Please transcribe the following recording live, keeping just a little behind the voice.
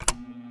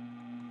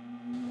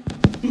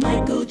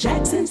Michael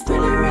Jackson's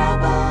Thriller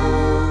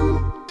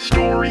album.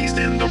 Stories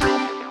in the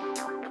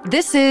Room.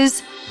 This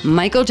is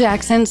Michael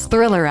Jackson's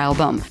Thriller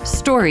album,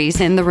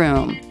 Stories in the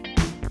Room.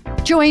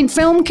 Join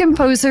film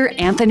composer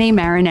Anthony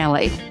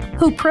Marinelli,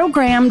 who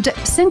programmed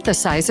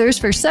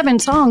synthesizers for 7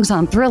 songs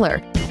on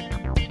Thriller,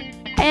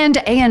 and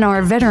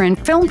A&R veteran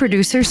film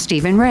producer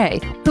Stephen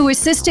Ray, who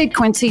assisted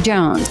Quincy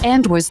Jones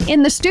and was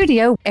in the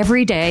studio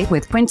every day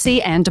with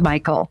Quincy and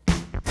Michael.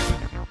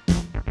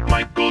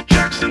 Michael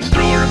Jackson's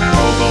Thriller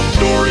album,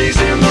 Stories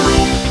in the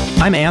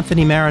Room. I'm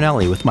Anthony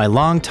Marinelli with my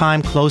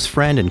longtime close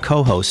friend and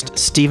co-host,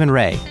 Stephen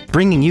Ray,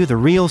 bringing you the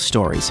real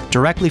stories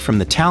directly from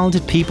the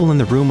talented people in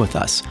the room with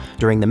us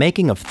during the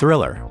making of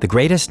Thriller, the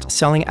greatest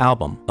selling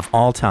album of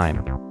all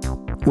time.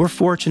 We're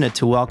fortunate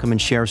to welcome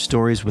and share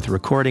stories with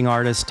recording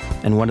artist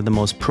and one of the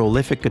most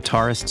prolific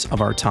guitarists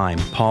of our time,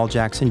 Paul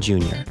Jackson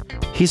Jr.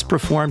 He's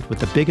performed with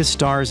the biggest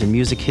stars in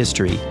music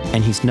history,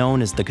 and he's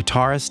known as the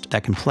guitarist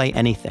that can play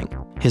anything.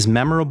 His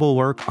memorable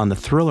work on the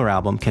Thriller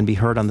album can be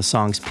heard on the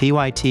songs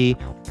PYT,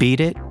 Beat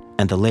It,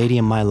 and The Lady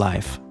in My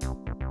Life.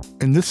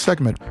 In this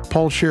segment,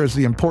 Paul shares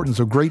the importance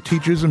of great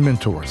teachers and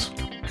mentors,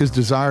 his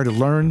desire to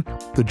learn,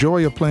 the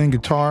joy of playing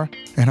guitar,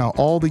 and how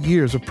all the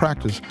years of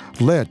practice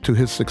led to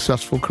his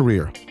successful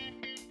career.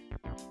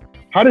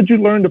 How did you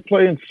learn to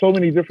play in so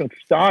many different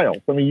styles?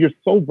 I mean, you're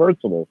so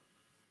versatile.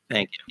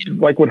 Thank you.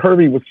 Like what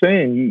Herbie was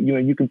saying,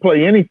 you can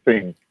play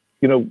anything.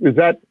 Is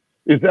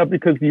that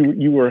because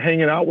you were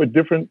hanging out with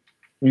different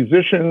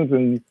musicians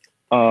and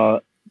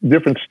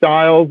different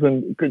styles,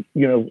 and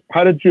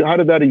how did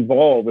that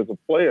evolve as a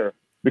player?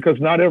 Because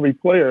not every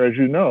player, as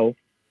you know,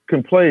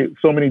 can play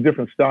so many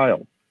different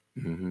styles.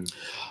 Mm-hmm.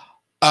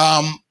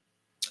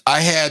 I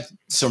had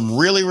some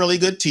really, really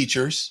good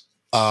teachers,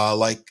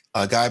 like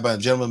a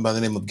gentleman by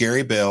the name of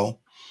Gary Bell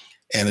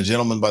and a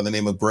gentleman by the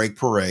name of Greg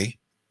Perret.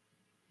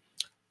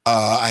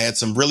 I had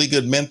some really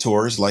good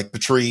mentors like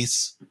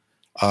Patrice,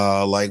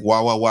 like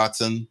Wawa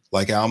Watson,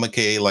 like Al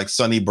McKay, like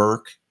Sonny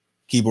Burke,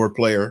 keyboard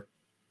player.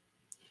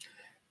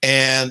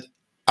 And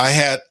I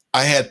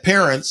had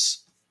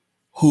parents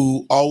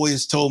who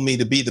always told me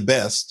to be the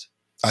best.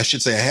 I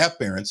should say I have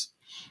parents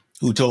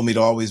who told me to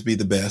always be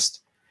the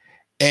best.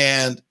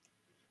 And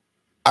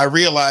I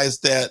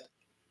realized that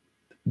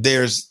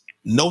there's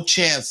no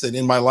chance that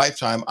in my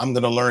lifetime I'm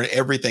going to learn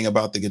everything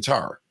about the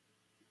guitar.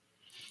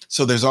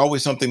 So there's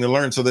always something to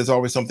learn. So there's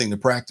always something to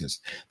practice.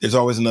 There's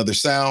always another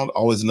sound,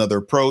 always another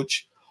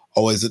approach,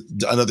 always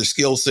another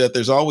skill set.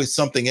 There's always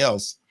something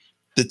else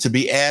to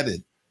be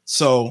added.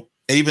 So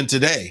even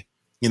today,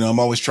 I'm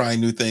always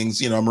trying new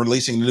things. I'm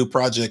releasing a new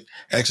project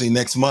actually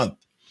next month.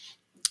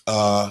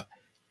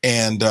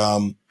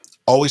 And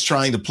always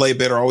trying to play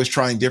better, always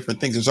trying different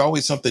things. There's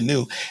always something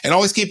new, and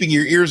always keeping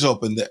your ears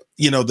open. That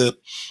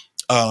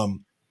the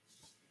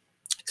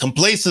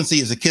complacency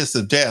is a kiss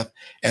of death,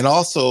 and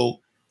also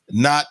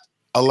not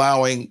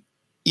allowing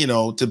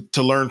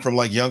to learn from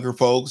like younger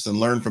folks and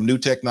learn from new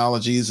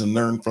technologies and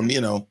learn from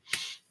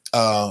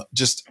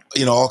just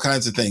all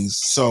kinds of things.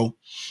 So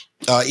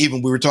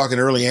even we were talking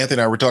earlier, Anthony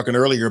and I were talking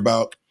earlier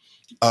about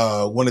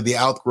one of the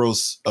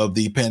outgrowths of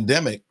the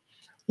pandemic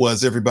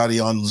was everybody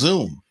on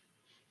Zoom.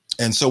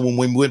 And so when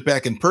we went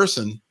back in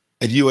person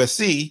at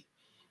USC,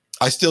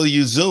 I still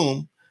use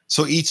Zoom.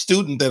 So each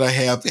student that I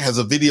have has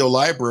a video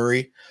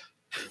library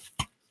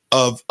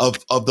of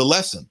the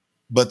lesson.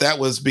 But that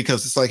was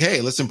because it's like,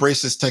 hey, let's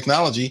embrace this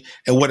technology,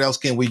 and what else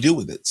can we do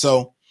with it?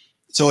 So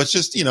it's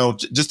just,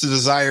 just a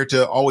desire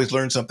to always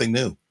learn something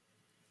new.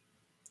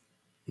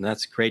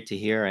 That's great to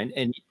hear.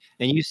 And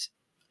you.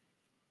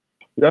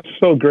 That's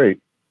so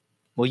great.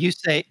 Well, you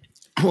say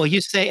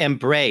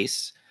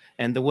embrace.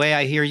 And the way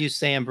I hear you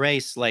say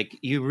embrace, like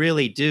you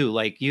really do,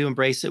 like you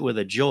embrace it with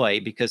a joy,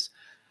 because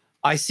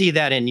I see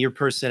that in your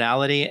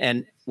personality.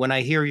 And when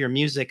I hear your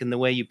music and the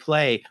way you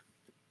play,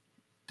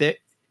 that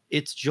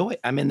it's joy.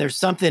 I mean, there's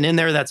something in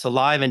there that's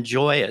alive and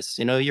joyous.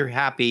 You're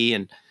happy.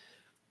 And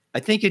I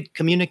think it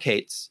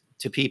communicates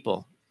to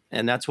people.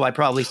 And that's why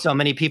probably so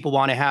many people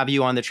want to have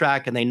you on the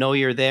track, and they know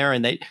you're there,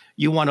 and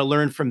you want to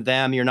learn from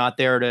them. You're not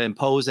there to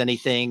impose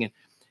anything.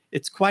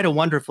 It's quite a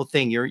wonderful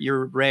thing.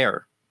 You're a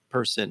rare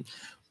person.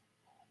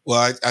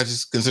 Well, I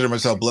just consider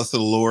myself blessed of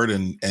the Lord,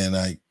 and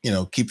I,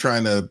 keep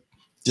trying to,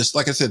 just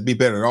like I said, be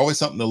better. Always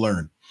something to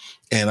learn.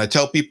 And I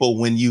tell people,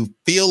 when you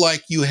feel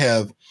like you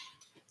have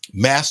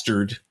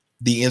mastered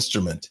the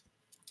instrument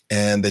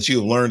and that you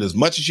have learned as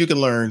much as you can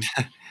learn,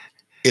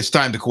 it's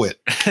time to quit.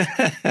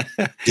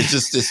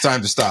 It's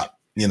time to stop,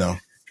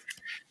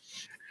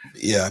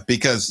 Yeah,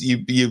 because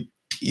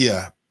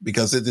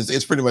because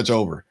it's pretty much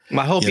over.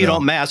 I hope you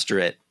don't master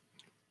it.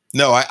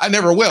 No, I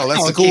never will.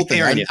 That's the cool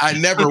thing. I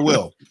never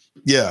will.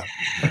 Yeah.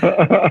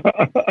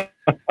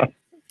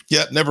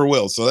 Yeah, never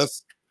will. So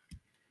that's.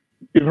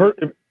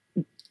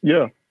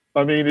 Yeah.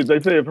 I mean, they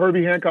say if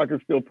Herbie Hancock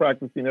is still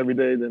practicing every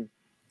day, then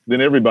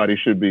everybody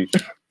should be.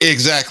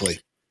 Exactly.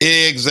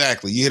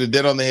 You hit it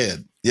dead on the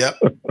head. Yep.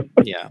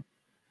 Yeah.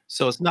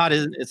 So it's not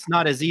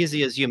as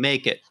easy as you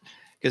make it,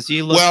 because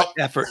you look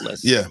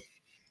effortless. Yeah.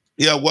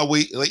 Yeah, well,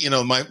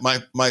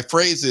 my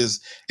phrase is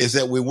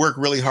that we work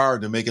really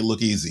hard to make it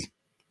look easy.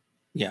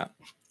 Yeah,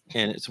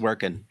 and it's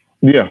working.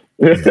 Yeah.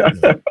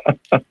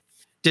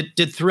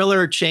 Did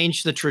Thriller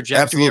change the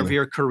trajectory Absolutely. of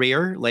your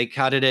career? Like,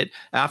 how did it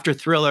after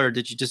Thriller?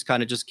 Did you just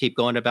kind of just keep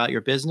going about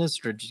your business,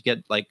 or did you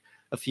get like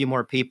a few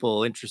more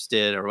people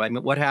interested, or I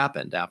mean, what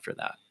happened after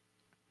that?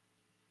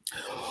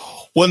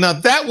 Well, now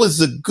that was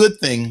the good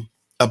thing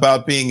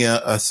about being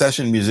a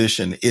session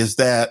musician is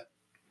that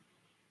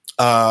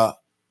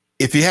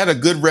if you had a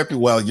good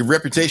your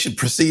reputation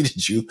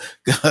preceded you,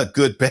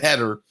 good, bad,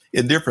 or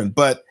indifferent.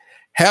 But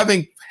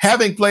having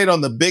played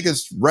on the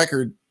biggest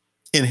record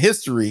in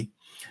history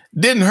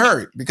didn't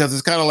hurt, because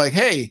it's kind of like,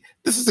 hey,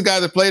 this is the guy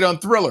that played on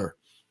Thriller,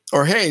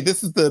 or hey,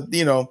 this is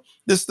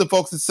the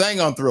folks that sang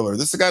on Thriller.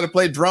 This is the guy that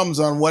played drums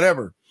on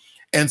whatever.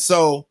 And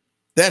so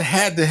that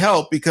had to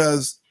help,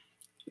 because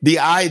the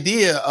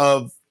idea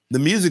of the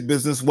music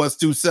business was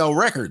to sell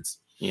records.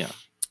 Yeah.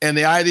 And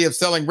the idea of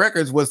selling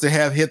records was to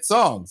have hit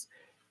songs.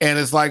 And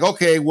it's like,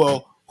 okay,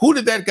 well, who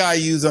did that guy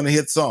use on a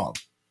hit song?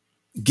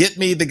 Get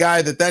me the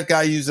guy that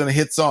guy used on a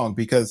hit song,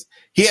 because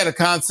he had a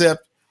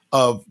concept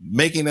of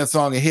making that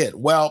song a hit.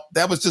 Well,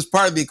 that was just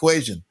part of the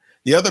equation.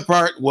 The other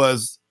part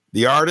was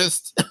the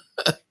artist,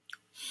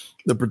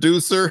 the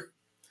producer,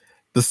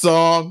 the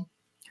song,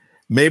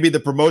 maybe the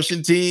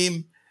promotion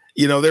team.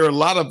 There were a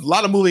lot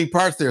of moving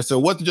parts there. So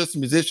it wasn't just the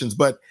musicians,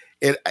 but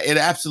it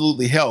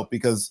absolutely helped,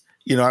 because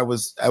I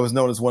was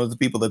known as one of the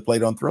people that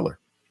played on Thriller.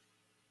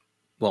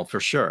 Well,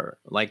 for sure.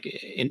 Like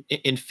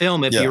in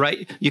film, if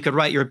you could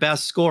write your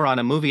best score on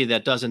a movie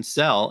that doesn't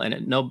sell,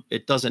 and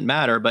it doesn't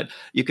matter, but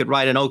you could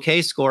write an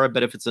okay score,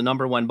 but if it's a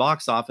 #1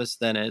 box office,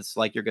 then it's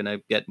like you're going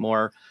to get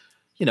more,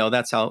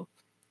 that's how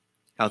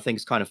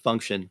things kind of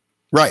function.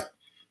 Right.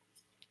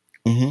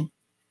 Mm-hmm.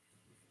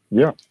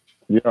 Yeah.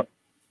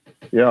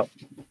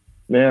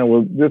 Man,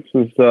 well, this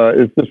is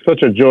it's just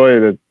such a joy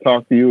to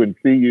talk to you and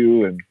see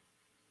you,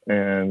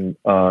 and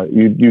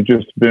you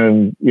just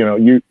been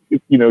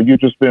you've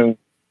just been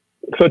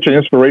such an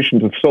inspiration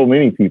to so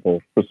many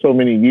people for so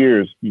many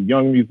years.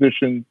 Young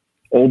musicians,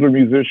 older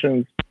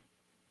musicians,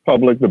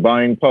 the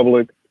buying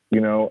public,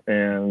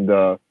 and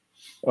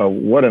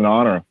what an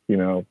honor,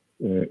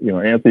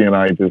 Anthony and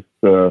I just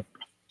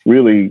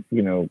really,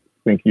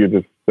 think you're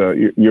just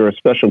you're a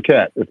special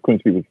cat, as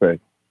Quincy would say.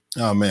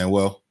 Oh man,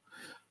 well,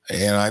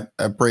 and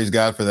I praise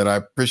God for that. I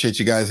appreciate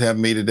you guys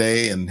having me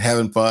today and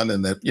having fun,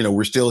 and that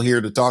we're still here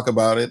to talk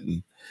about it,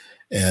 and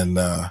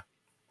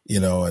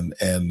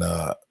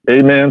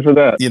amen for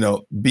that.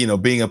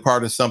 Being a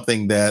part of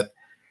something that,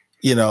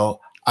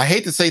 I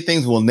hate to say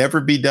things will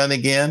never be done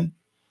again,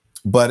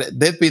 but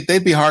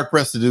they'd be hard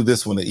pressed to do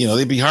this one.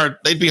 They'd be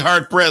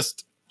hard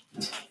pressed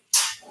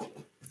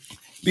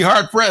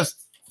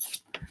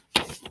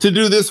to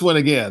do this one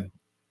again.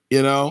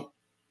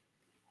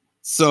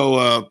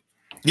 So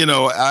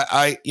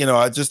I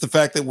just the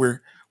fact that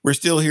we're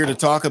still here to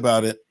talk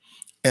about it,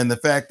 and the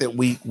fact that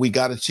we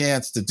got a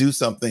chance to do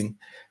something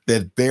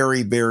that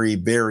very, very,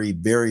 very,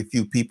 very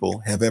few people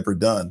have ever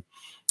done,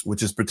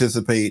 which is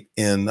participate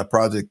in a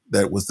project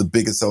that was the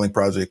biggest selling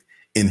project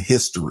in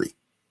history.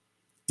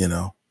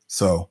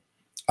 So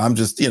I'm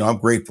just, I'm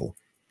grateful.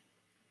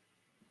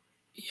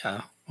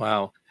 Yeah.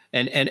 Wow.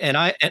 And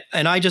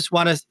I just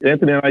want to,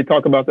 Anthony and I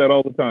talk about that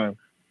all the time.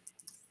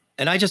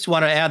 And I just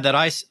want to add that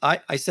I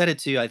said it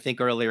to you, I think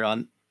earlier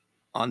on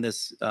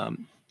this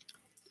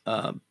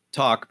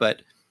talk,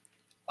 but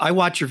I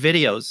watch your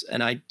videos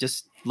and I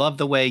just love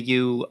the way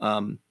you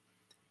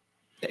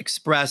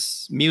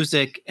express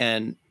music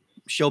and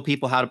show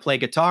people how to play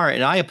guitar.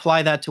 And I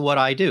apply that to what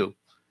I do.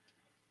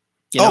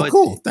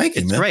 Cool. Thank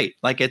you, it's man. Great.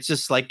 Like, it's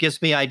just like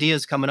gives me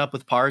ideas coming up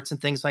with parts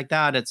and things like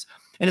that. It's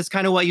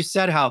kind of what you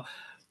said, how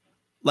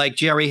like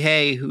Jerry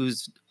Hay,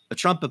 who's a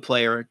trumpet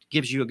player,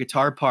 gives you a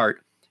guitar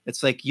part.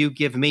 It's like you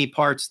give me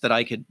parts that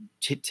I could,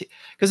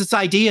 because it's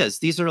ideas.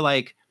 These are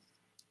like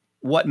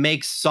what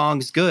makes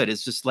songs good.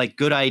 It's just like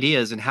good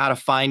ideas and how to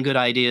find good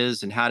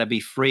ideas and how to be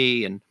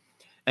free. And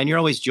you're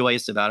always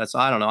joyous about it. So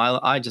I don't know.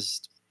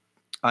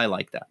 I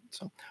like that.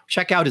 So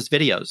check out his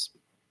videos.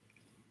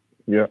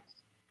 Yeah.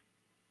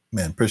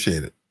 Man,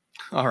 appreciate it.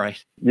 All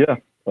right. Yeah.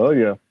 Oh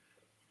yeah.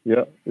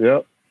 Yeah.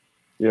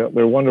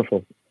 They're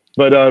wonderful.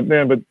 But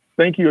but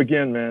thank you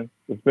again, man.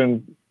 It's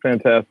been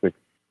fantastic.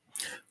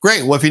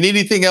 Great. Well, if you need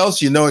anything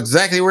else, you know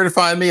exactly where to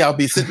find me. I'll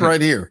be sitting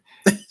right here.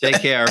 Take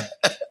care.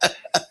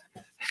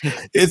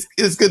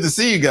 It's good to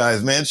see you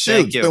guys, man.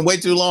 Shoot, it's been way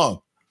too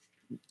long.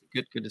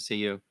 Good to see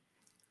you.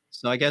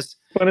 So I guess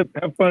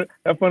have fun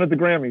at the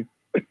Grammys.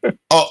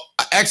 Oh,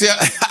 actually,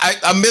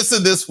 I'm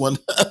missing this one.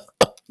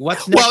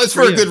 What's next? Well, it's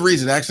for a good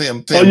reason. Actually,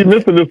 Oh, you're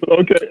missing this one.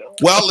 Okay.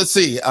 Well, let's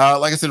see.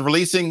 Like I said,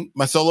 releasing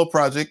my solo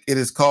project. It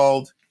is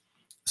called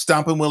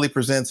Stompin' Willie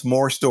Presents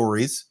More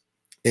Stories,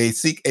 a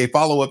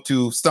follow-up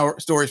to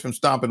Stories from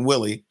Stompin'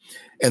 Willie.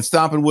 And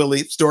Stompin'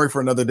 Willie, story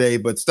for another day,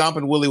 but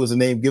Stompin' Willie was a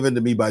name given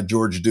to me by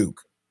George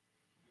Duke.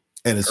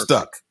 And it's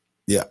stuck.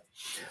 Yeah.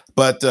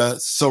 But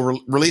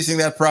releasing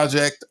that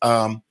project,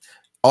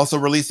 also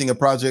releasing a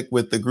project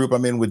with the group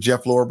I'm in with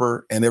Jeff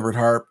Lorber and Everett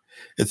Harp.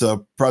 It's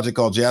a project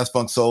called Jazz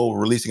Funk Soul.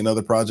 We're releasing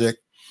another project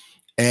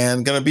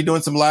and going to be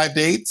doing some live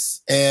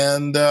dates.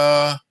 And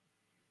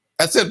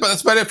that's it. But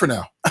that's about it for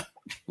now.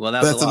 Well,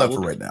 that's enough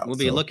for right now. We'll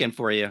be looking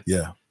for you.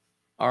 Yeah.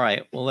 All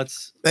right. Well,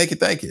 let's. Thank you.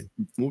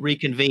 We'll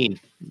reconvene.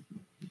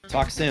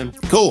 Talk soon.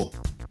 Cool.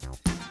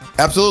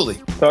 Absolutely.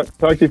 Talk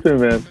to you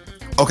soon, man.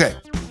 Okay.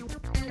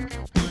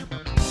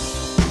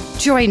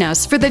 Join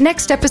us for the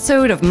next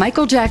episode of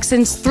Michael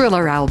Jackson's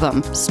Thriller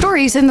album,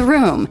 Stories in the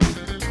Room,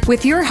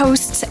 with your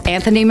hosts,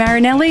 Anthony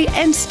Marinelli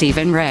and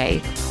Stephen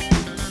Ray.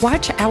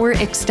 Watch our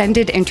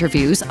extended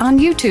interviews on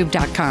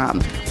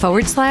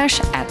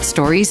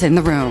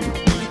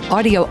youtube.com/@StoriesInTheRoom.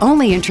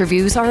 Audio-only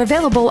interviews are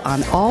available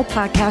on all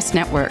podcast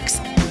networks.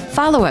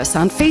 Follow us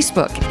on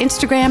Facebook,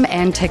 Instagram,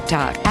 and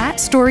TikTok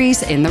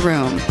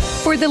 @StoriesInTheRoom.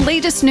 For the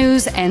latest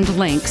news and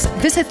links,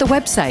 visit the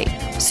website,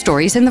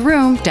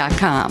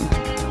 storiesintheroom.com.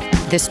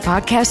 This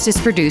podcast is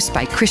produced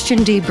by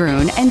Christian D.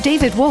 Brune and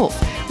David Wolf,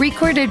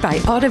 recorded by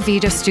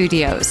Audavita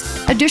Studios.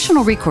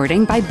 Additional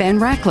recording by Ben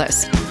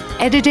Rackless.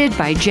 Edited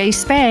by Jay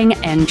Spang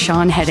and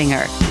Sean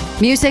Hedinger.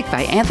 Music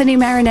by Anthony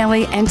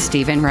Marinelli and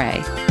Stephen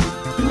Ray.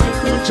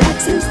 Michael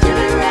Jackson's